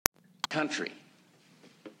country.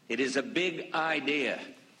 It is a big idea,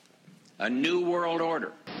 a new world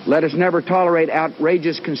order. Let us never tolerate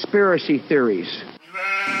outrageous conspiracy theories.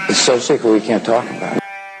 It's so sacred we can't talk about it.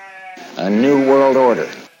 A new world order.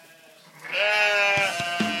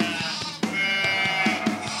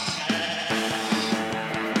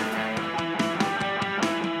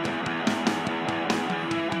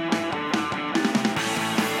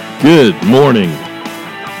 Good morning.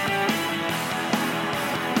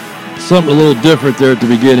 Something a little different there at the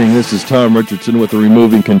beginning. This is Tom Richardson with the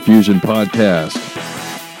Removing Confusion podcast.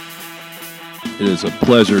 It is a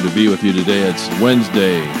pleasure to be with you today. It's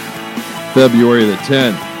Wednesday, February the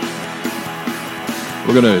 10th.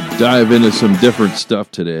 We're going to dive into some different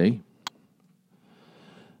stuff today.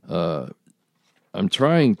 I'm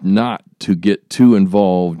trying not to get too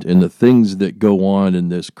involved in the things that go on in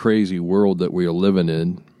this crazy world that we are living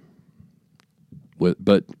in,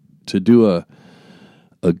 but to do a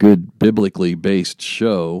good biblically based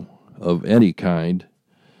show of any kind,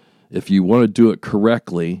 if you want to do it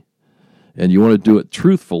correctly and you want to do it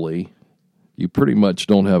truthfully, you pretty much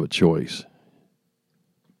don't have a choice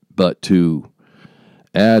but to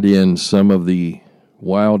add in some of the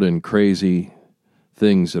wild and crazy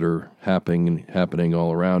things that are happening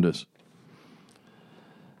all around us.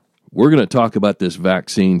 We're going to talk about this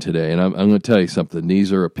vaccine today, and I'm going to tell you something.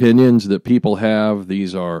 These are opinions that people have.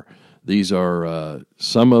 These are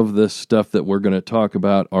some of the stuff that we're going to talk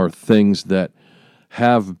about are things that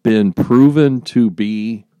have been proven to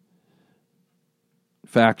be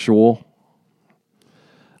factual.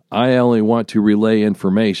 I only want to relay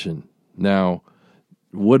information. Now,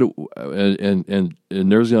 and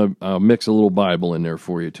there's I'll mix a little Bible in there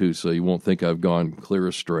for you too, so you won't think I've gone clear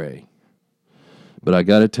astray. But I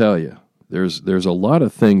got to tell you, there's a lot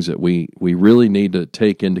of things that we really need to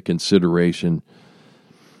take into consideration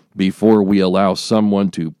before we allow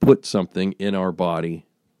someone to put something in our body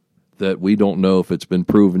that we don't know if it's been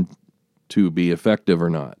proven to be effective or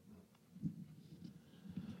not,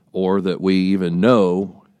 or that we even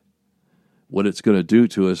know what it's going to do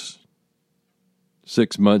to us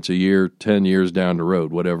 6 months, a year, 10 years down the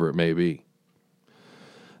road, whatever it may be.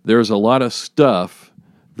 There's a lot of stuff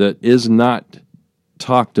that is not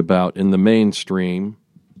talked about in the mainstream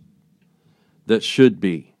that should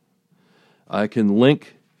be. I can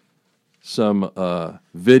link some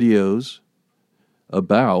videos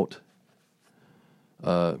about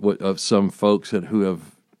of some folks who have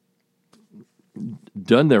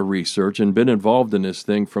done their research and been involved in this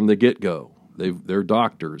thing from the get-go. They're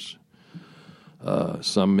doctors.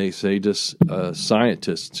 Some may say just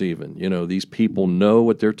scientists even. You know, these people know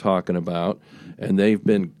what they're talking about, and they've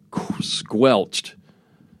been squelched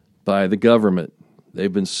by the government.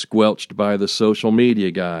 They've been squelched by the social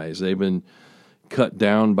media guys. They've been cut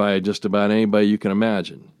down by just about anybody you can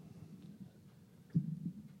imagine.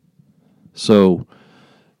 So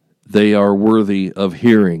they are worthy of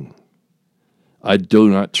hearing. I do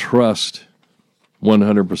not trust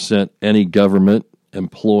 100% any government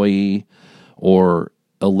employee or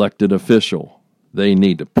elected official. They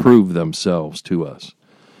need to prove themselves to us.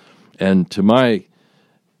 And to my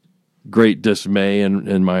great dismay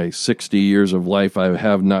in my 60 years of life, I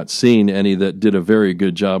have not seen any that did a very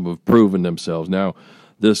good job of proving themselves. Now,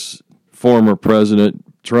 this former President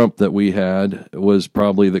Trump that we had was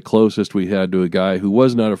probably the closest we had to a guy who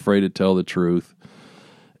was not afraid to tell the truth,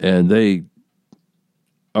 and they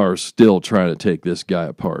are still trying to take this guy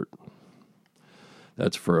apart.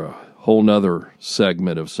 That's for a whole nother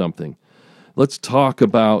segment of something. Let's talk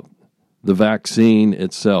about the vaccine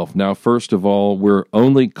itself. Now, first of all, we're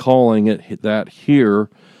only calling it that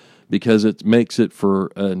here because it makes it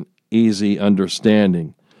for an easy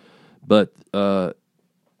understanding. But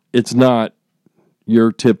it's not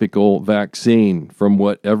your typical vaccine from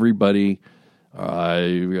what everybody, I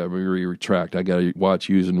retract, I got to watch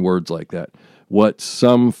using words like that, what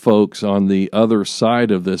some folks on the other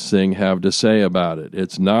side of this thing have to say about it.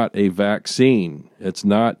 It's not a vaccine. It's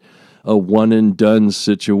not a one-and-done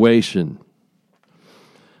situation.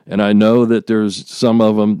 And I know that there's some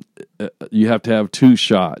of them, you have to have 2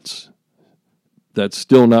 shots. That's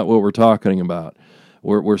still not what we're talking about.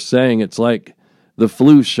 We're saying it's like the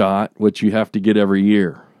flu shot, which you have to get every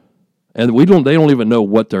year. And they don't even know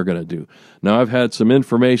what they're going to do. Now, I've had some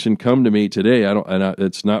information come to me today.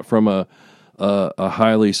 It's not from a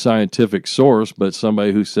highly scientific source, but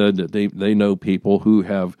somebody who said that they know people who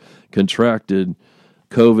have contracted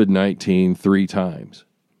COVID-19 3 times.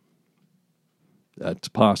 That's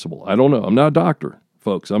possible. I don't know. I'm not a doctor,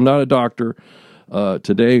 folks. I'm not a doctor.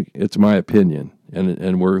 Today, it's my opinion,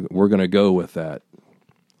 and we're going to go with that.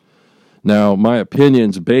 Now, my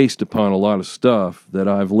opinion's based upon a lot of stuff that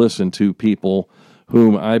I've listened to people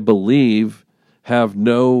whom I believe have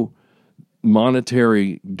no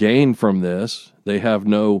monetary gain from this. They have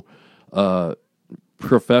no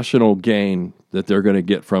professional gain that they're going to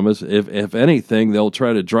get from us. If anything, they'll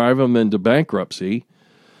try to drive them into bankruptcy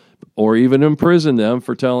or even imprison them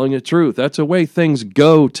for telling the truth. That's the way things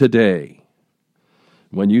go today.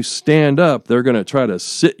 When you stand up, they're going to try to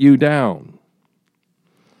sit you down.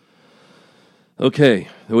 Okay,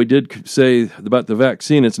 we did say about the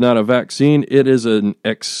vaccine, it's not a vaccine. It is an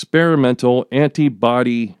experimental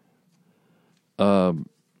antibody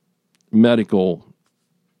medical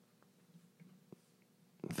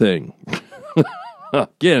thing.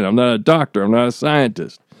 Again, I'm not a doctor. I'm not a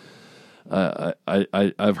scientist.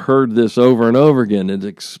 I've heard this over and over again. It's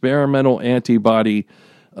experimental antibody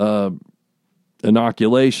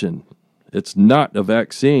inoculation. It's not a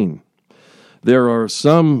vaccine. There are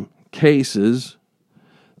some cases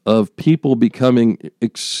of people becoming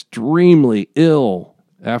extremely ill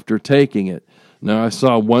after taking it. Now, I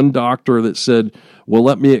saw one doctor that said, well,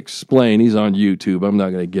 let me explain. He's on YouTube. I'm not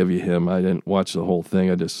going to give you him. I didn't watch the whole thing.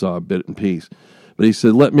 I just saw a bit and piece. But he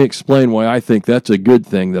said, let me explain why I think that's a good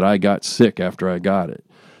thing that I got sick after I got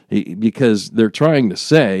it. Because they're trying to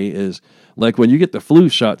say is, like when you get the flu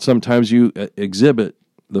shot, sometimes you exhibit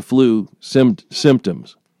the flu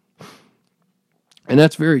symptoms. And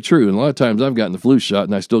that's very true. And a lot of times I've gotten the flu shot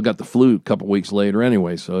and I still got the flu a couple weeks later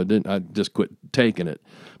anyway, so I just quit taking it.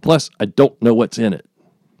 Plus, I don't know what's in it.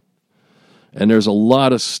 And there's a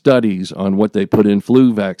lot of studies on what they put in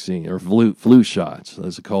flu vaccine or flu shots.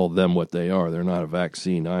 Let's call them what they are. They're not a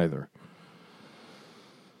vaccine either.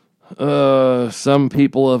 Some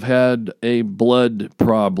people have had a blood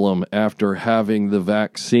problem after having the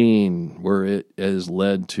vaccine where it has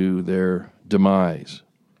led to their demise.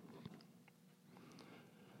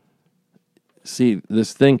 See,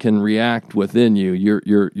 this thing can react within you.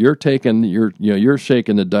 You're taking you're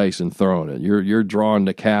shaking the dice and throwing it. You're drawing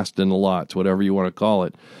the cast and the lots, whatever you want to call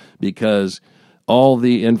it, because all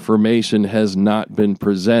the information has not been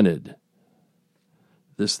presented.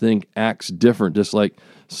 This thing acts different, just like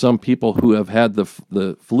some people who have had the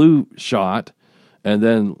flu shot and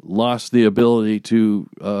then lost the ability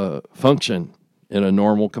to function in a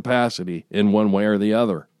normal capacity in one way or the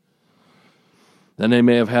other. Then they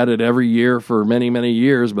may have had it every year for many, many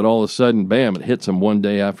years, but all of a sudden, bam, it hits them one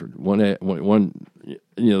day after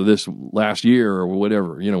this last year or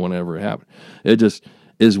whatever, whenever it happened. It just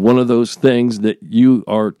is one of those things that you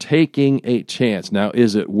are taking a chance. Now,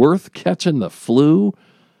 is it worth catching the flu?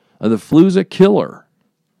 The flu's a killer.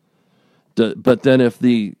 But then if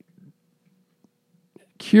the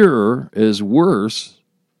cure is worse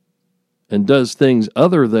and does things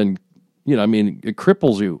other than, it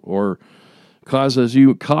cripples you or causes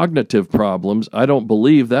you cognitive problems, I don't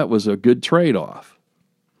believe that was a good trade-off.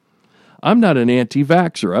 I'm not an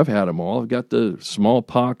anti-vaxxer. I've had them all. I've got the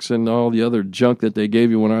smallpox and all the other junk that they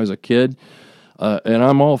gave you when I was a kid, and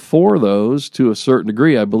I'm all for those to a certain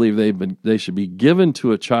degree. I believe they should be given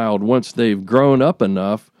to a child once they've grown up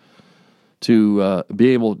enough to be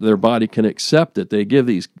able, their body can accept it. They give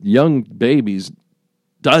these young babies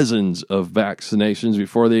dozens of vaccinations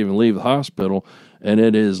before they even leave the hospital, and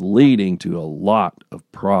it is leading to a lot of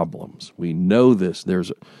problems. We know this.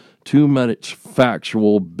 There's too much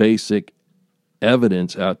factual, basic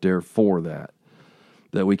evidence out there for that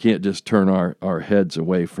we can't just turn our heads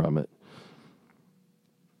away from it.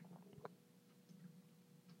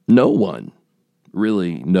 No one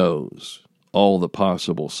really knows all the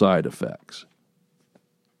possible side effects.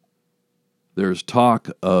 There's talk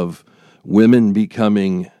of women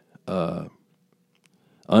becoming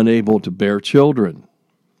unable to bear children,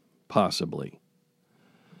 possibly.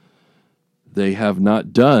 They have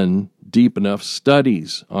not done deep enough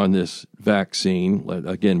studies on this vaccine.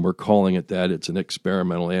 Again, we're calling it that. It's an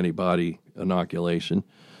experimental antibody inoculation.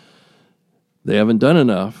 They haven't done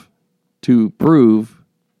enough to prove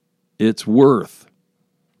its worth.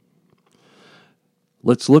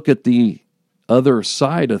 Let's look at the other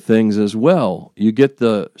side of things as well. You get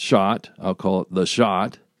the shot, I'll call it the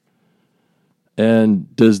shot,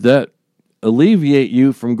 and does that alleviate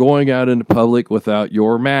you from going out into public without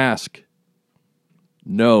your mask?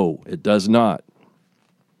 No, it does not.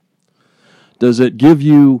 Does it give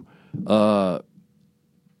you the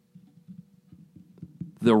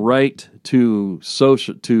right to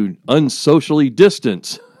unsocially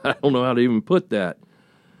distance? I don't know how to even put that.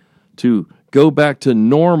 To go back to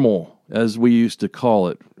normal, as we used to call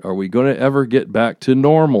it. Are we going to ever get back to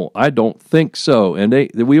normal? I don't think so. And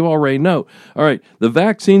we already know. All right, the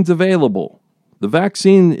vaccine's available. The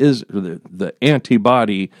vaccine is, the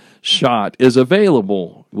antibody shot is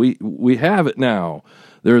available. We have it now.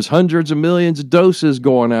 There's hundreds of millions of doses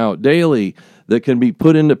going out daily that can be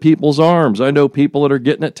put into people's arms. I know people that are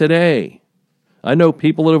getting it today. I know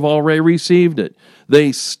people that have already received it.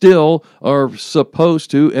 They still are supposed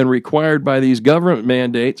to and required by these government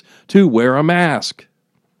mandates to wear a mask.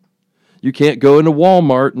 You can't go into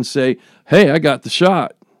Walmart and say, hey, I got the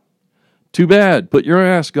shot. Too bad, put your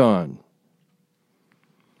mask on.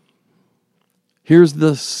 Here's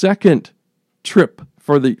the second trip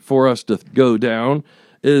for us to go down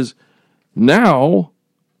is now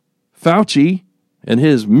Fauci and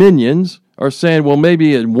his minions are saying, well,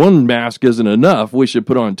 maybe one mask isn't enough. We should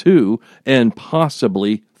put on 2 and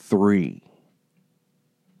possibly 3.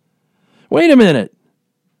 Wait a minute.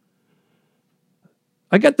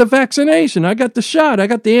 I got the vaccination. I got the shot. I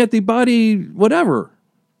got the antibody, whatever.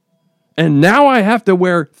 And now I have to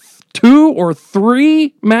wear 2 or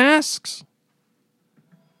 3 masks?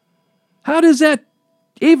 How does that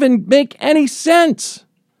even make any sense?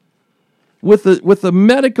 With the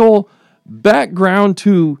medical background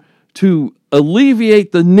to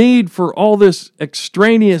alleviate the need for all this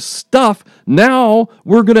extraneous stuff, now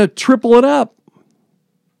we're going to triple it up.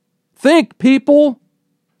 Think, people.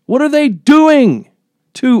 What are they doing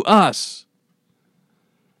to us?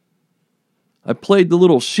 I played the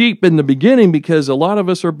little sheep in the beginning because a lot of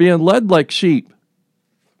us are being led like sheep.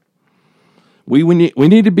 We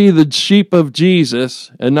need to be the sheep of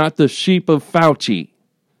Jesus and not the sheep of Fauci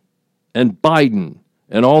and Biden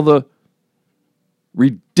and all the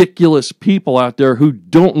ridiculous people out there who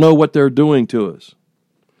don't know what they're doing to us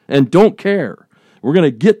and don't care. We're going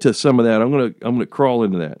to get to some of that. I'm going to crawl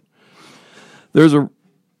into that. There's a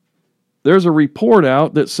report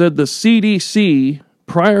out that said the CDC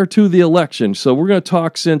prior to the election, so we're going to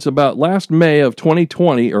talk since about last March of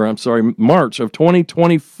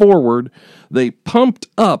 2020 forward, they pumped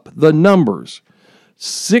up the numbers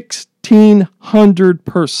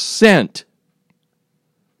 1,600%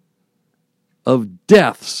 of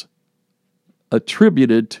deaths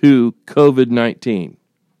attributed to COVID-19.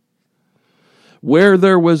 Where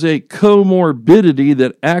there was a comorbidity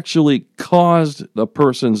that actually caused the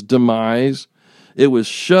person's demise, it was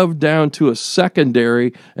shoved down to a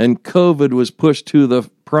secondary and COVID was pushed to the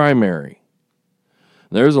primary.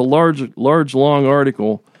 There's a large, long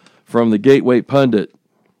article from the Gateway Pundit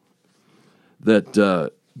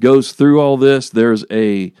that goes through all this. There's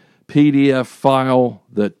a PDF file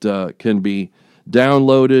that can be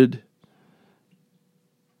downloaded.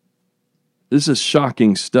 This is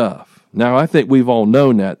shocking stuff. Now, I think we've all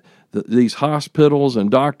known that these hospitals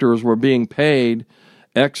and doctors were being paid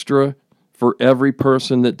extra for every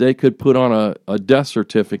person that they could put on a death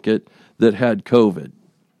certificate that had COVID.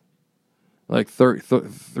 Like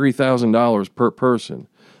 $3,000 per person.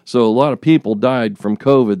 So a lot of people died from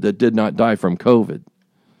COVID that did not die from COVID.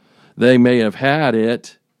 They may have had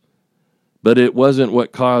it, but it wasn't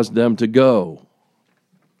what caused them to go.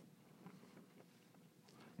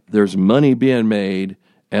 There's money being made,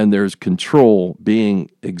 and there's control being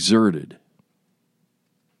exerted.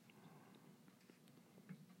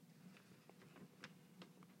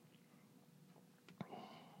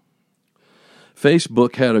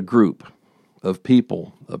 Facebook had a group of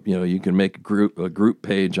people. You can make a group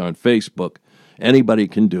page on Facebook. Anybody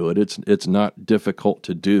can do it. It's not difficult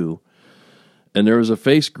to do. And there was a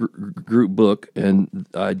Facebook book, and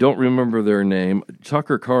I don't remember their name.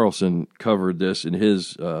 Tucker Carlson covered this in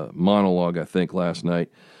his monologue, I think, last night,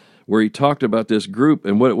 where he talked about this group.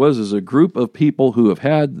 And what it was is a group of people who have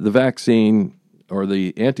had the vaccine or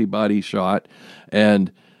the antibody shot,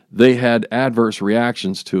 and they had adverse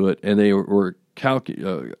reactions to it, and they were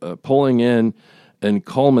pulling in and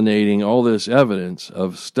culminating all this evidence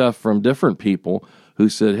of stuff from different people who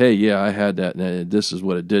said, hey, yeah, I had that, and this is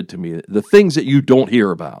what it did to me. The things that you don't hear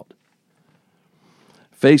about.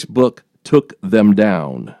 Facebook took them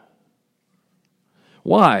down.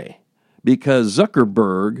 Why? Because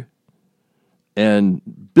Zuckerberg and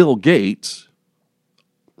Bill Gates,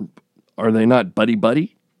 are they not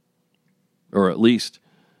buddy-buddy? Or at least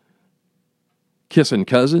kissing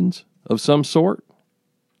cousins of some sort?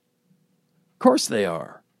 Of course they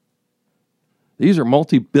are. These are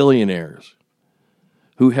multi-billionaires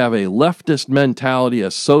who have a leftist mentality,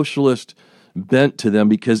 a socialist bent to them,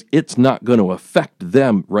 because it's not going to affect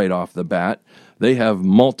them right off the bat. They have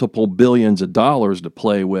multiple billions of dollars to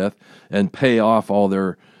play with and pay off all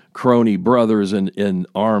their crony brothers in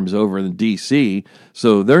arms over in D.C.,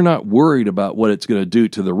 so they're not worried about what it's going to do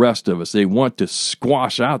to the rest of us. They want to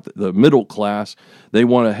squash out the middle class. They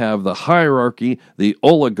want to have the hierarchy, the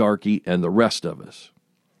oligarchy, and the rest of us.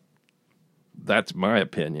 That's my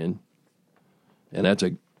opinion. And that's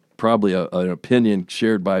probably an opinion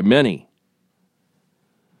shared by many.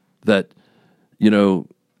 That,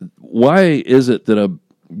 why is it that a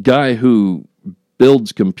guy who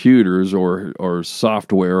builds computers or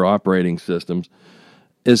software operating systems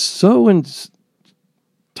is so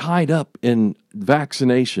tied up in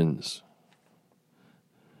vaccinations?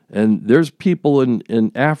 And there's people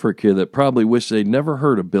in Africa that probably wish they'd never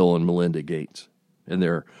heard of Bill and Melinda Gates and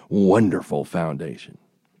their wonderful foundation.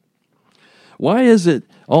 Why is it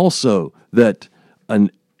also that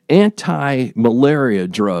an anti-malaria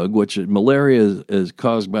drug, which malaria is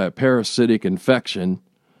caused by a parasitic infection,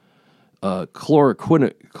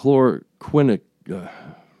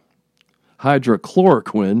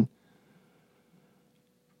 hydrochloroquine,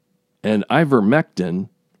 and ivermectin,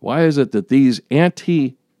 why is it that these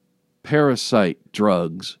anti-parasite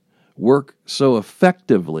drugs work so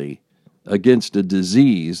effectively against a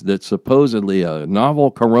disease that's supposedly a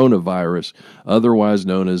novel coronavirus, otherwise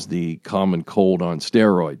known as the common cold on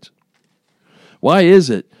steroids? Why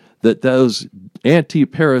is it that those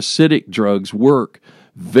anti-parasitic drugs work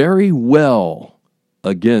very well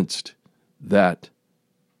against that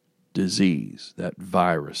disease, that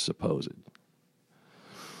virus, supposed?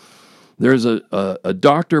 There's a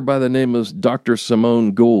doctor by the name of Dr.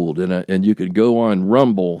 Simone Gould, and you could go on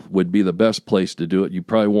Rumble, would be the best place to do it. You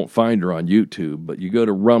probably won't find her on YouTube, but you go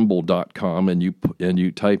to rumble.com and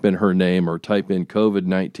you type in her name or type in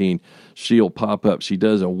COVID-19, she'll pop up. She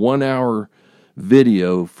does a 1-hour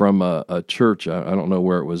video from a church. I don't know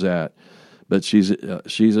where it was at, but she's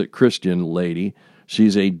a Christian lady.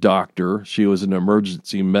 She's a doctor. She was an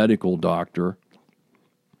emergency medical doctor,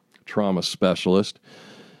 trauma specialist.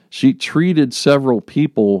 She treated several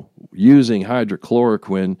people using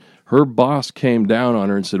hydrochloroquine. Her boss came down on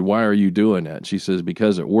her and said, "Why are you doing that?" She says,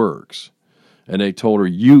 "Because it works." And they told her,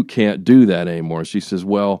 "You can't do that anymore." She says,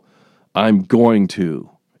 "Well, I'm going to."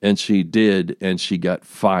 And she did, and she got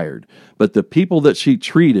fired. But the people that she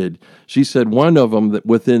treated, she said one of them that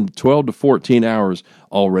within 12 to 14 hours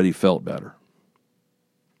already felt better.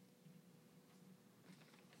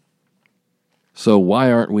 So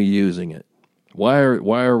why aren't we using it? Why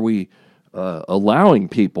are we allowing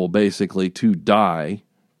people basically to die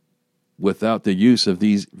without the use of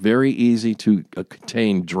these very easy to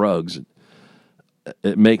contain drugs?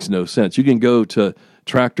 It makes no sense. You can go to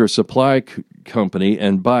Tractor Supply Company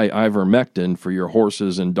and buy ivermectin for your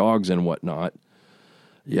horses and dogs and whatnot.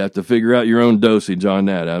 You have to figure out your own dosage on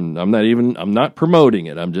that. I'm not promoting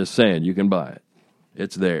it. I'm just saying you can buy it.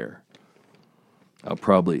 It's there. I'm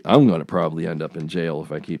going to probably end up in jail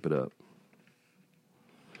if I keep it up.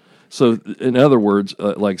 So, in other words,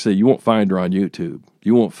 like I say, you won't find her on YouTube.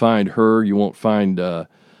 You won't find her. You won't find a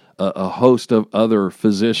host of other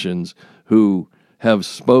physicians who have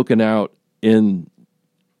spoken out in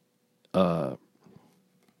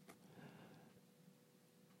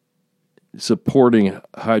supporting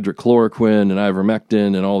hydrochloroquine and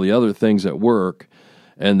ivermectin and all the other things that work,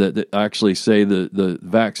 and that actually say the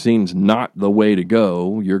vaccine's not the way to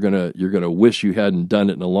go. You're gonna wish you hadn't done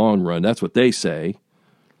it in the long run. That's what they say.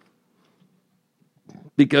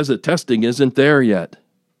 Because the testing isn't there yet.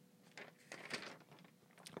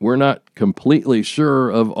 We're not completely sure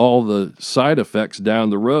of all the side effects down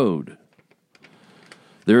the road.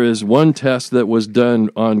 There is one test that was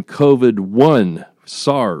done on COVID-1,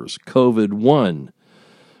 SARS-CoV-1,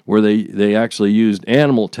 where they actually used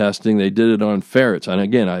animal testing. They did it on ferrets. And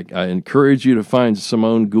again, I encourage you to find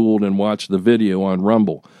Simone Gould and watch the video on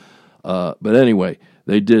Rumble. But anyway,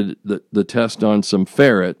 they did the test on some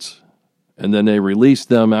ferrets, and then they released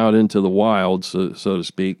them out into the wild, so to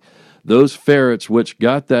speak. Those ferrets which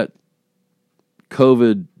got that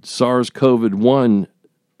SARS-CoV-1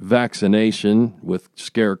 vaccination, with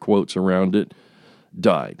scare quotes around it,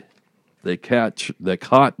 died. They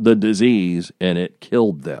caught the disease, and it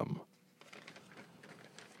killed them.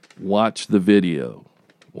 Watch the video.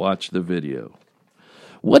 Watch the video.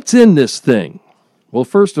 What's in this thing? Well,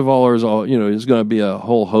 first of all, there's going to be a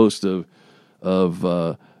whole host of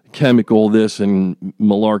chemical this and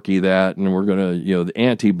malarkey that, and we're going to, the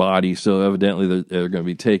antibodies. So evidently they're going to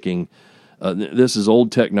be taking, this is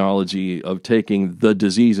old technology of taking the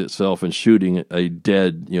disease itself and shooting a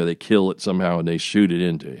dead, they kill it somehow and they shoot it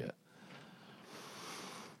into you.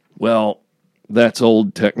 Well, that's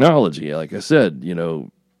old technology. Like I said,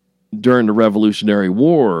 during the Revolutionary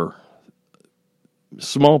War,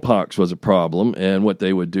 smallpox was a problem, and what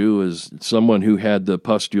they would do is someone who had the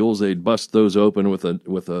pustules, they'd bust those open with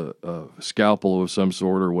a scalpel of some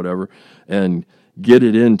sort or whatever, and get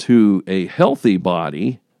it into a healthy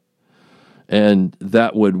body, and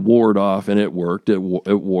that would ward off, and it worked. It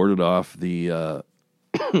warded off the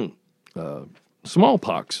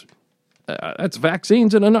smallpox. That's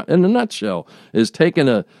vaccines in a nutshell. Is taking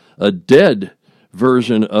a dead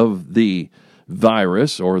version of the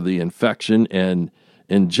virus or the infection and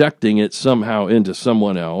injecting it somehow into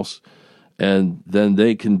someone else, and then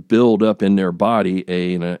they can build up in their body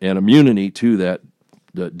an immunity to that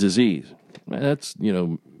disease. That's,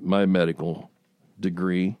 my medical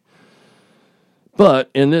degree. But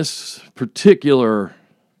in this particular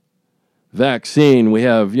vaccine, we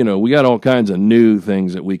have, we got all kinds of new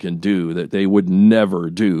things that we can do that they would never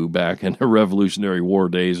do back in the Revolutionary War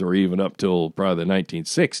days or even up till probably the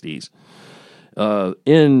 1960s.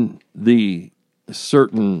 In the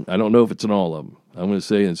certain, I don't know if it's in all of them, I'm going to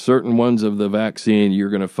say in certain ones of the vaccine, you're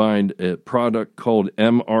going to find a product called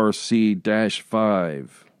MRC-5.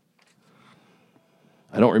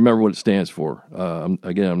 I don't remember what it stands for.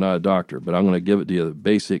 Again, I'm not a doctor, but I'm going to give it to you. The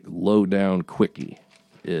basic low-down quickie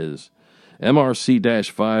is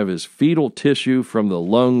MRC-5 is fetal tissue from the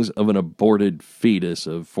lungs of an aborted fetus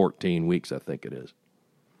of 14 weeks, I think it is.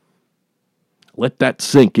 Let that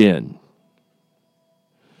sink in.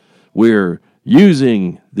 We're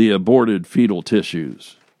using the aborted fetal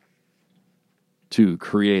tissues to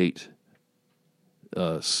create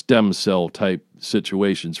stem cell type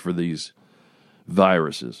situations for these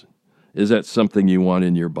viruses. Is that something you want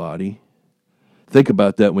in your body? Think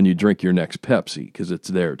about that when you drink your next Pepsi, because it's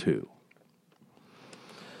there too.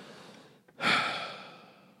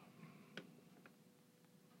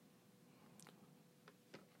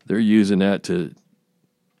 They're using that to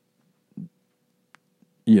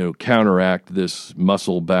counteract this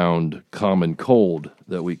muscle-bound common cold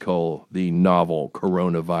that we call the novel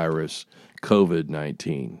coronavirus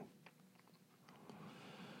COVID-19.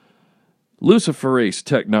 Luciferase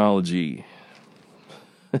technology.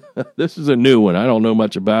 This is a new one. I don't know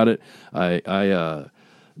much about it. I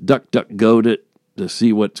DuckDuckGo'd it to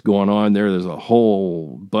see what's going on there. There's a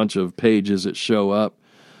whole bunch of pages that show up.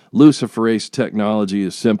 Luciferase technology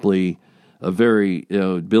is simply a very,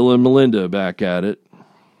 Bill and Melinda back at it.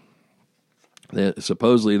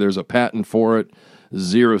 Supposedly there's a patent for it,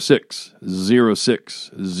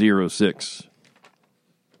 060606.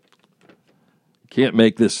 Can't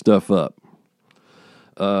make this stuff up.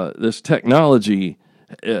 This technology,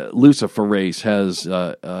 luciferase, has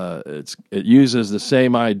it uses the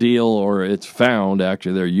same ideal, or it's found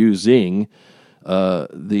actually they're using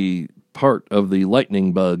the part of the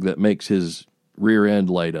lightning bug that makes his rear end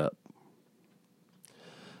light up.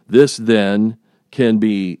 This then can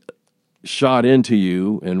be shot into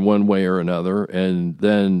you in one way or another, and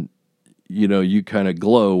then you kind of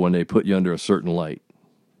glow when they put you under a certain light,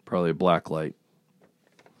 probably a black light,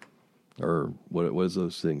 or what was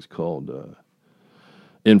those things called,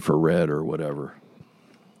 infrared or whatever.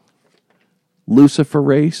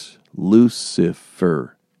 Luciferase,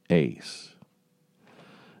 Luciferase.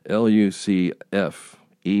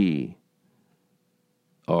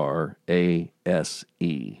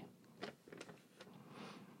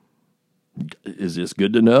 Is this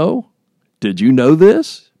good to know? Did you know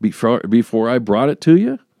this before I brought it to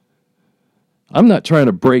you? I'm not trying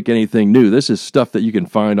to break anything new. This is stuff that you can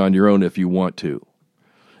find on your own if you want to.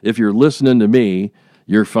 If you're listening to me,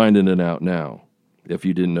 you're finding it out now, if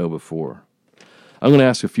you didn't know before. I'm going to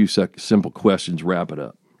ask a few simple questions, wrap it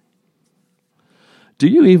up. Do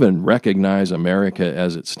you even recognize America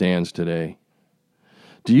as it stands today?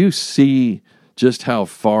 Do you see just how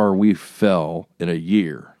far we fell in a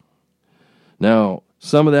year? Now,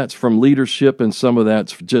 some of that's from leadership and some of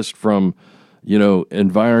that's just from,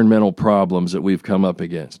 environmental problems that we've come up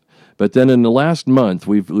against. But then in the last month,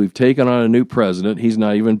 we've taken on a new president. He's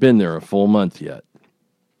not even been there a full month yet.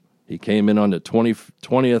 He came in on the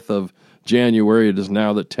 20th of January. It is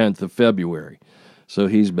now the 10th of February. So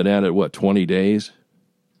he's been at it, 20 days?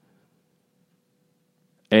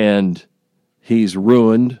 And he's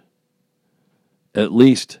ruined at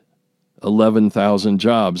least 11,000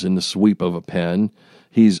 jobs in the sweep of a pen.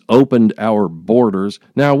 He's opened our borders.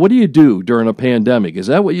 Now, what do you do during a pandemic? Is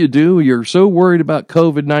that what you do? You're so worried about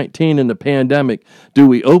COVID-19 and the pandemic. Do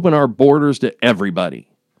we open our borders to everybody?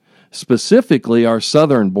 Specifically, our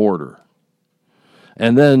southern border.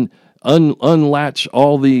 And then unlatch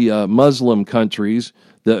all the Muslim countries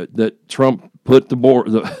that Trump put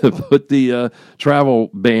the travel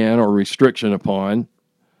ban or restriction upon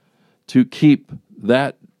to keep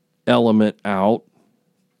that element out.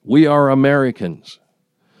 We are Americans.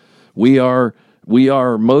 We are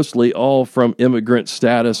mostly all from immigrant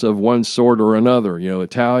status of one sort or another.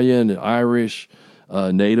 Italian, Irish,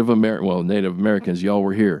 Native Americans, y'all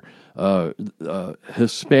were here.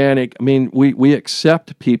 Hispanic. I mean, we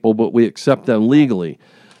accept people, but we accept them legally.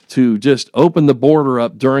 To just open the border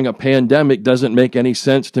up during a pandemic doesn't make any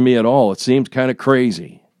sense to me at all. It seems kind of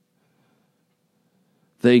crazy.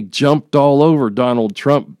 They jumped all over Donald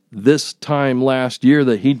Trump this time last year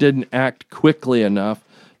that he didn't act quickly enough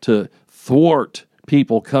to thwart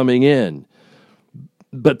people coming in.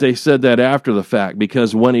 But they said that after the fact,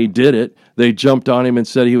 because when he did it, they jumped on him and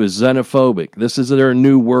said he was xenophobic. This is their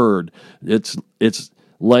new word. It's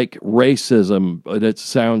like racism, but it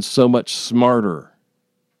sounds so much smarter.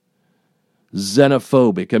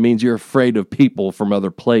 Xenophobic. It means you're afraid of people from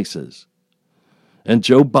other places. And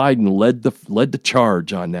Joe Biden led the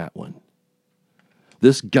charge on that one.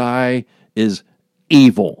 This guy is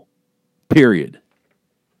evil, period.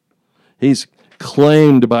 He's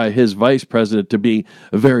claimed by his vice president to be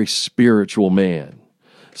a very spiritual man.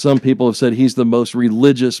 Some people have said he's the most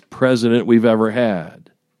religious president we've ever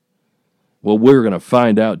had. Well, we're going to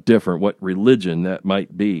find out different what religion that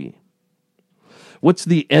might be. What's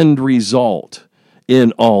the end result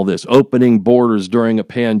in all this? Opening borders during a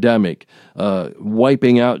pandemic,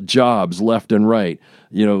 wiping out jobs left and right,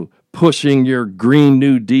 pushing your Green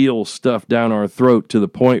New Deal stuff down our throat to the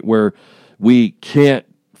point where we can't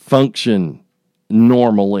function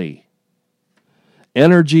normally.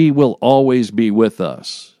 Energy will always be with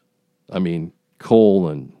us. I mean, coal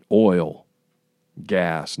and oil,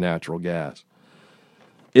 gas, natural gas.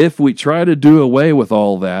 If we try to do away with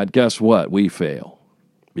all that, guess what? We fail.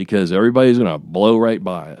 Because everybody's going to blow right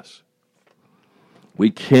by us. We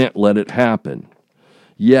can't let it happen.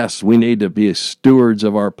 Yes, we need to be stewards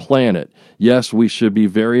of our planet. Yes, we should be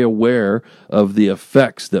very aware of the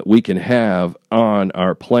effects that we can have on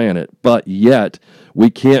our planet. But yet, we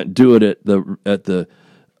can't do it to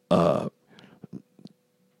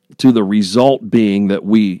the result being that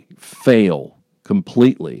we fail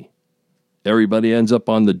completely. Everybody ends up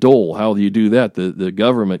on the dole. How do you do that? The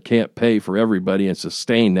government can't pay for everybody and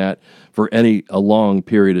sustain that for a long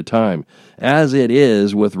period of time. As it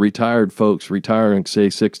is with retired folks retiring, say,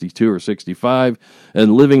 62 or 65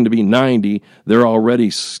 and living to be 90, they're already,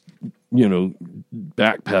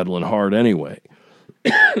 backpedaling hard anyway.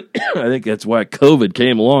 I think that's why COVID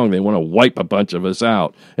came along. They want to wipe a bunch of us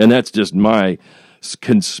out. And that's just my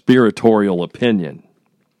conspiratorial opinion.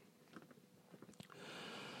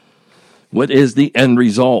 What is the end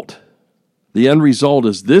result? The end result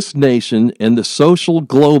is this nation and the social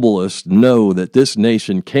globalists know that this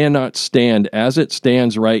nation cannot stand as it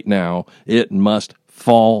stands right now. It must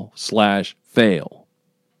fall/fail.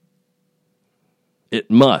 It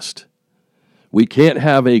must. We can't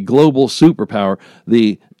have a global superpower.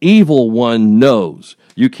 The evil one knows.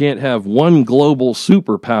 You can't have one global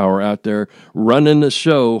superpower out there running the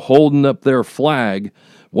show, holding up their flag,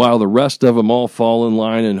 while the rest of them all fall in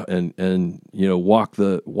line and walk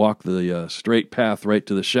the straight path right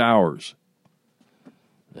to the showers.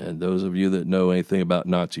 And those of you that know anything about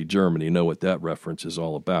Nazi Germany know what that reference is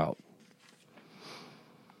all about.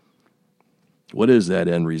 What is that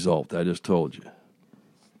end result? I just told you.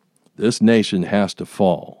 This nation has to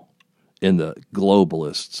fall in the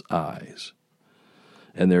globalists' eyes.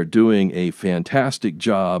 And they're doing a fantastic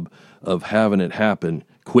job of having it happen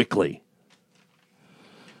quickly.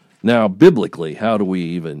 Now, biblically, how do we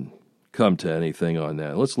even come to anything on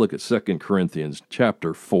that? Let's look at 2 Corinthians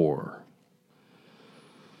chapter 4.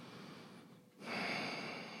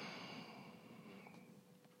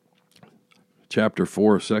 Chapter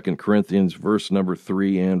 4, 2 Corinthians, verse number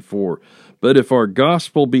 3 and 4. But if our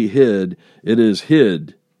gospel be hid, it is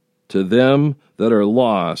hid to them that are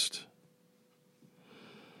lost,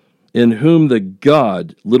 in whom the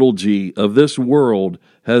God, little g, of this world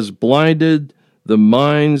has blinded the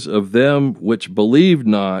minds of them which believe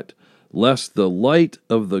not, lest the light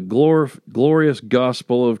of the glorious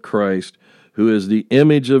gospel of Christ, who is the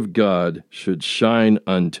image of God, should shine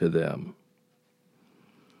unto them.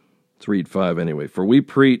 Let's read 5 anyway. For we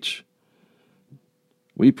preach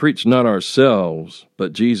not ourselves,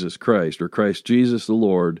 but Jesus Christ, or Christ Jesus the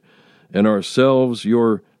Lord, and ourselves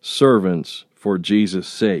your servants for Jesus'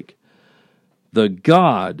 sake. The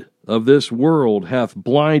God of this world hath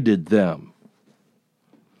blinded them.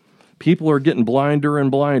 People are getting blinder and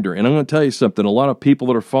blinder. And I'm going to tell you something. A lot of people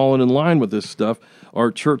that are falling in line with this stuff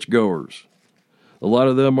are churchgoers. A lot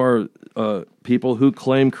of them are people who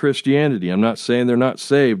claim Christianity. I'm not saying they're not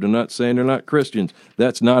saved. I'm not saying they're not Christians.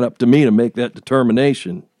 That's not up to me to make that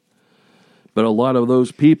determination. But a lot of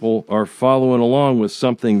those people are following along with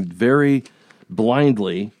something very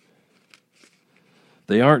blindly.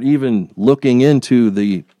 They aren't even looking into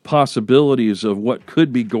the possibilities of what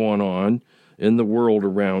could be going on in the world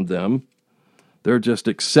around them. They're just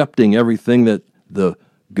accepting everything that the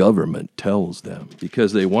government tells them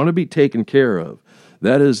because they want to be taken care of.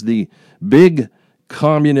 That is the big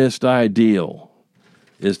communist ideal,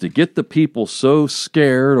 is to get the people so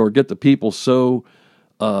scared or get the people so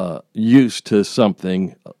used to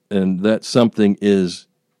something, and that something is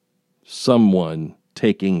someone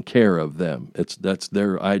taking care of them. That's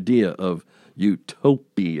their idea of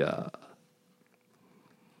utopia.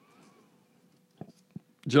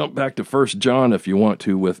 Jump back to 1 John if you want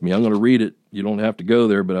to with me. I'm going to read it. You don't have to go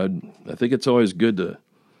there, but I think it's always good to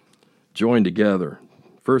join together.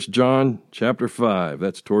 1 John chapter 5,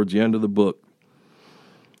 that's towards the end of the book.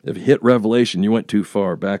 If you hit Revelation, you went too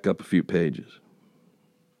far. Back up a few pages.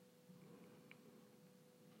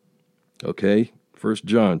 Okay, 1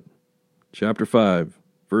 John chapter 5,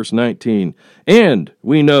 verse 19. And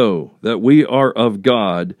we know that we are of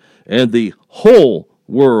God, and the whole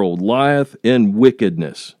world lieth in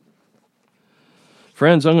wickedness.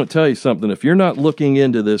 Friends, I'm going to tell you something. If you're not looking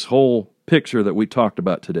into this whole picture that we talked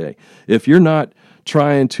about today, if you're not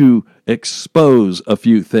trying to expose a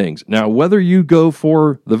few things, now whether you go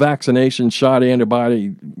for the vaccination, shot, antibody,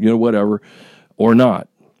 whatever, or not,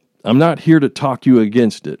 I'm not here to talk you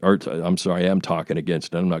against it. Or I'm sorry, I am talking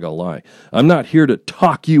against it. I'm not going to lie. I'm not here to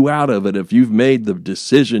talk you out of it if you've made the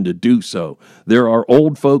decision to do so. There are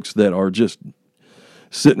old folks that are just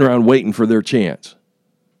sitting around waiting for their chance.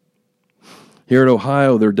 Here in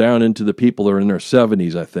Ohio, they're down into the people that are in their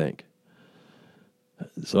 70s, I think.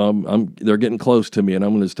 So they're getting close to me, and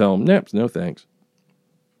I'm going to tell them, no thanks.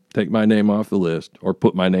 Take my name off the list, or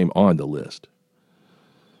put my name on the list.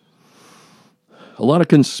 A lot of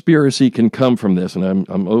conspiracy can come from this, and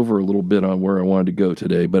I'm over a little bit on where I wanted to go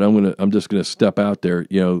today, but I'm just going to step out there.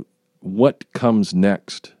 What comes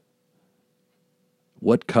next?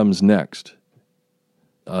 What comes next?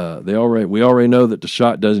 We already know that the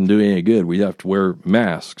shot doesn't do any good. We have to wear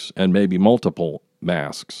masks, and maybe multiple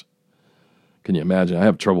masks. Can you imagine? I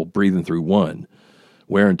have trouble breathing through one.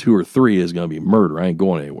 Wearing 2 or 3 is going to be murder. I ain't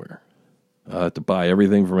going anywhere. I have to buy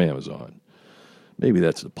everything from Amazon. Maybe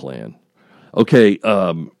that's the plan. Okay,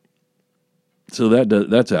 so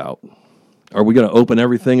that's out. Are we going to open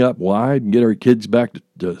everything up wide and get our kids back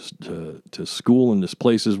to school in these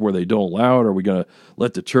places where they don't allow it? Are we going to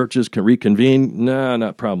let the churches reconvene?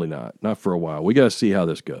 Nah, probably not. Not for a while. We got to see how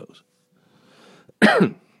this goes.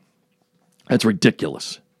 That's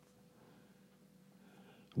ridiculous.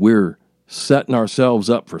 We're setting ourselves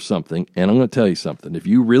up for something, and I'm going to tell you something. If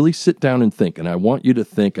you really sit down and think, and I want you to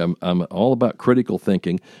think, I'm all about critical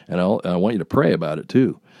thinking, and I want you to pray about it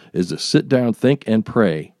too, is to sit down, think and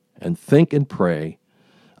pray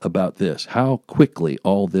about this, how quickly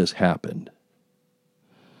all this happened.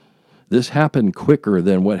 This happened quicker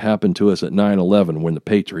than what happened to us at 9/11 when the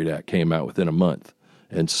Patriot Act came out within a month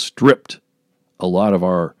and stripped a lot of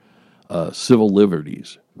our civil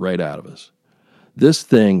liberties right out of us. This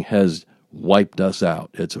thing has wiped us out.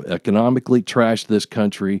 It's economically trashed this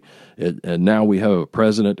country, and now we have a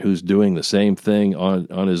president who's doing the same thing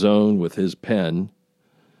on his own with his pen,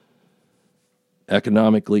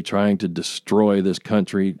 economically trying to destroy this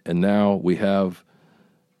country, and now we have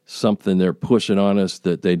something they're pushing on us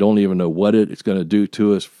that they don't even know what it's going to do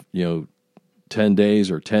to us, 10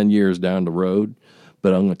 days or 10 years down the road.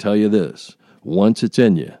 But I'm going to tell you this, once it's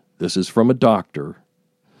in you, this is from a doctor,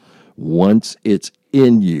 once it's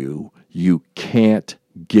in you, you can't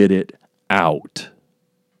get it out.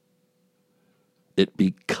 It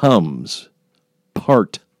becomes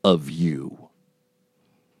part of you.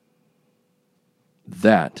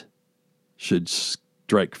 That should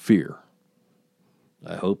strike fear,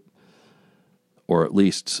 I hope, or at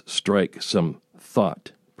least strike some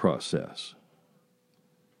thought process.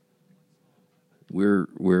 We're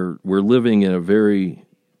living in a very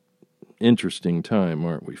interesting time,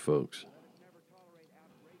 aren't we, folks?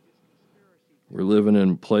 We're living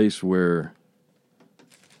in a place where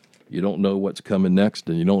you don't know what's coming next,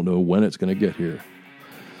 and you don't know when it's going to get here.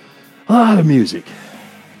 The music.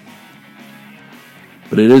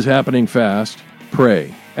 But it is happening fast.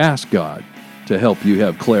 Pray. Ask God to help you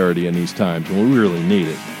have clarity in these times, and we really need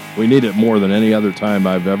it. We need it more than any other time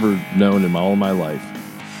I've ever known in all of my life.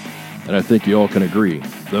 And I think you all can agree,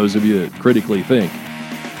 those of you that critically think.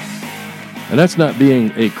 And that's not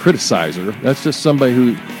being a criticizer. That's just somebody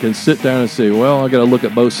who can sit down and say, well, I got to look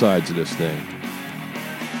at both sides of this thing.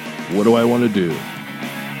 What do I want to do?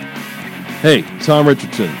 Hey, Tom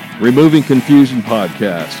Richardson, Removing Confusion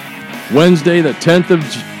Podcast. Wednesday, the 10th of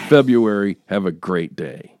February. Have a great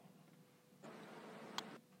day.